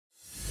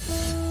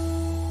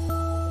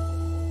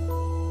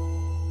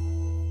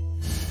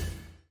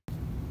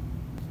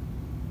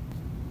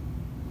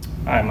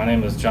Hi, my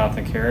name is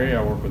Jonathan Carey.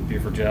 I work with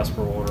Beaufort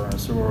Jasper Water and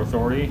Sewer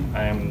Authority.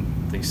 I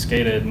am the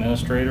SCADA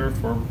administrator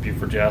for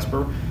Beaufort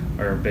Jasper,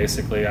 where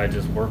basically I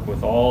just work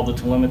with all the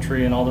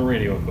telemetry and all the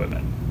radio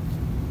equipment.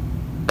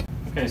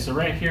 Okay, so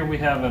right here we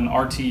have an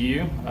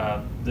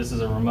RTU. This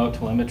is a remote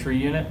telemetry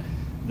unit.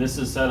 This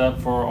is set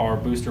up for our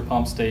booster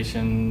pump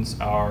stations,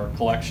 our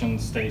collection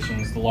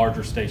stations, the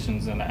larger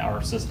stations in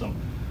our system.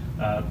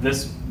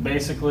 This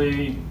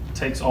basically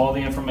takes all the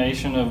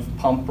information of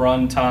pump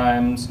run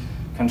times,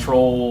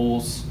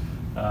 controls,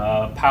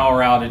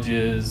 power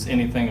outages,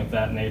 anything of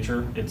that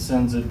nature. It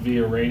sends it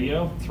via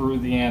radio through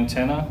the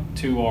antenna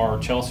to our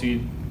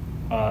Chelsea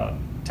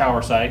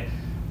tower site,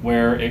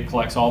 where it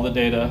collects all the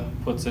data,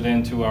 puts it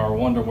into our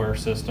Wonderware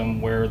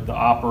system where the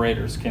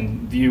operators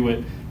can view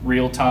it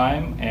real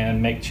time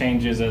and make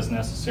changes as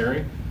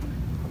necessary.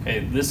 Okay,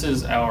 this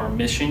is our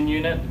mission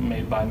unit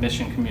made by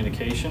Mission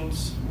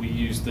Communications. We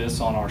use this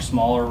on our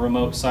smaller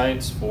remote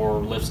sites for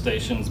lift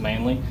stations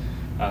mainly.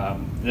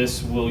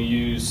 This will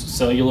use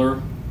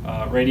cellular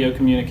radio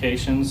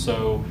communications,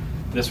 so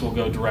this will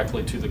go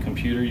directly to the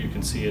computer. You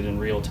can see it in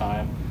real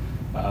time.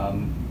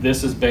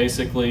 This is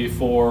basically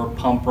for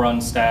pump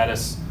run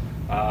status,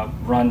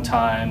 run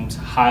times,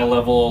 high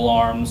level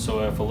alarms,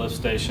 so if a lift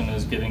station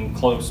is getting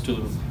close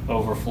to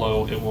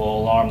overflow, it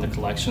will alarm the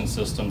collection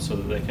system so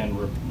that they can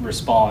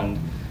respond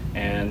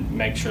and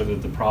make sure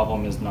that the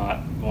problem is not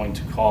going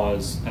to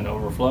cause an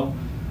overflow.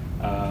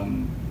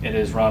 It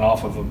is run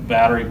off of a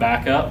battery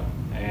backup,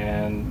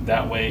 and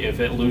that way if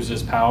it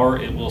loses power,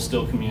 it will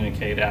still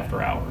communicate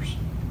after hours.